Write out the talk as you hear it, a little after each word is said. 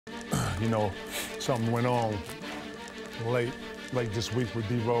You know, something went on late this week with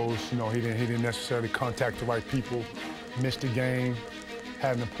D Rose. You know, he didn't necessarily contact the right people, missed the game,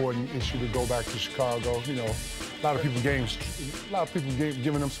 had an important issue to go back to Chicago. You know, a lot of people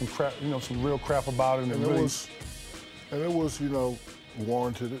giving them some crap, you know, some real crap about it. And it was, you know,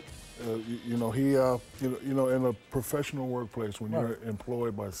 warranted. You know, in a professional workplace, when you're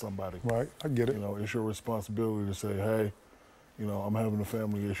employed by somebody, right? I get it. You know, it's your responsibility to say, hey, you know, I'm having a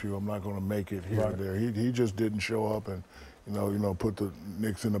family issue. I'm not going to make it here or there. He just didn't show up and, you know, put the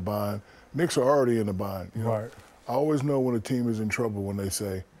Knicks in the bind. Knicks are already in the bind. You know? I always know when a team is in trouble when they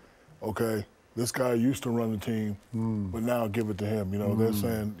say, okay, this guy used to run the team, but now give it to him. You know, they're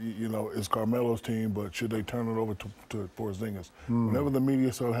saying, you know, it's Carmelo's team, but should they turn it over to Porzingis? Whenever the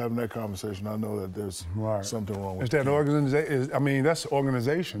media start having that conversation, I know that there's something wrong with it. It's that organization. I mean, that's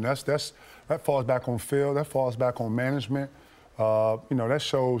organization. That falls back on Phil. That falls back on management. You know, that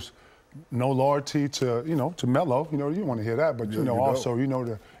shows no loyalty to, you know, to Melo. You know, you want to hear that, but you know, also, you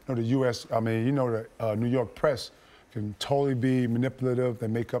know, the U.S. I mean, you know, the New York press can totally be manipulative. They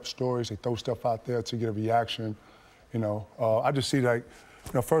make up stories. They throw stuff out there to get a reaction. You know, I just see, like,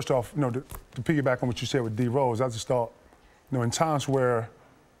 you know, first off, you know, to piggyback on what you said with D Rose, I just thought, you know, in times where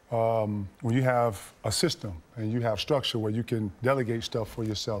when you have a system and you have structure where you can delegate stuff for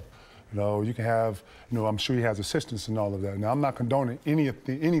yourself, you know, you can have, you know, I'm sure he has assistants and all of that. Now, I'm not condoning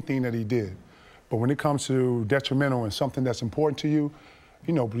anything that he did, but when it comes to detrimental and something that's important to you,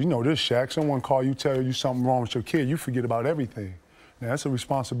 you know this, Shaq. Someone call you, tell you something wrong with your kid, you forget about everything. Now, that's a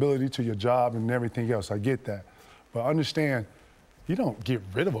responsibility to your job and everything else. I get that. But understand, you don't get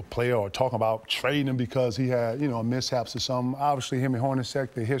rid of a player or talk about trading him because he had, you know, mishaps or something. Obviously, him and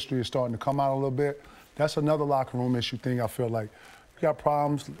Hornacek, the history is starting to come out a little bit. That's another locker room issue thing. I feel like you got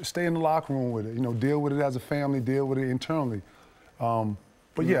problems, stay in the locker room with it. You know, deal with it as a family, deal with it internally.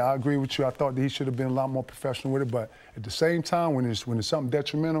 But yeah, I agree with you. I thought that he should have been a lot more professional with it. But at the same time, when it's something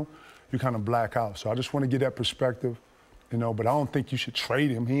detrimental, you kind of black out. So I just want to get that perspective, you know. But I don't think you should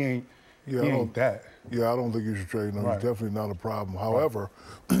trade him. He ain't that. Yeah, I don't think you should trade him. He's definitely not a problem. However,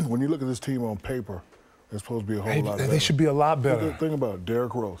 when you look at this team on paper, it's supposed to be a whole lot better. They should be a lot better. Think about it.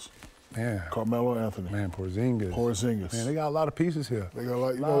 Derrick Rose. Man. Carmelo Anthony. Man, Porzingis. Man, they got a lot of pieces here. They got a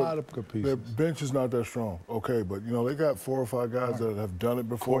lot of good pieces. Their bench is not that strong, okay, but, you know, they got 4 or 5 guys that have done it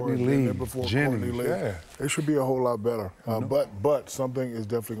before. Courtney Lee, Jennings, It should be a whole lot better. But something is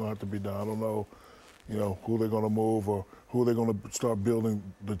definitely going to have to be done. I don't know, you know, who they're going to move or who they're going to start building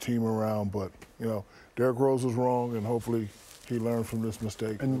the team around. But, you know, Derrick Rose was wrong, and hopefully he learned from this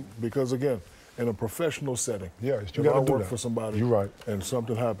mistake. Because, again, in a professional setting, you got to work for somebody. You're right. And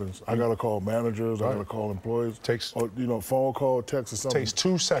something happens, I got to call managers. I got to call employees. Or, you know, phone call, text, or something. Takes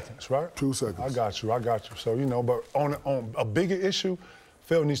 2 seconds, right? 2 seconds. I got you. So, you know, but on a bigger issue,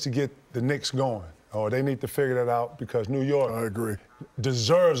 Phil needs to get the Knicks going. Or they need to figure that out because New York, I agree,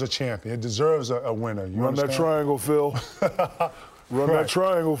 deserves a champion. It deserves a winner. You Run understand? that triangle, Phil. Run that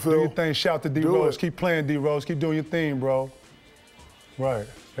triangle, Phil. Do your thing. Shout to D Rose. Keep playing, D Rose. Keep doing your thing, bro. Right.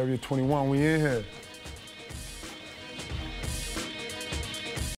 Area 21, we in here.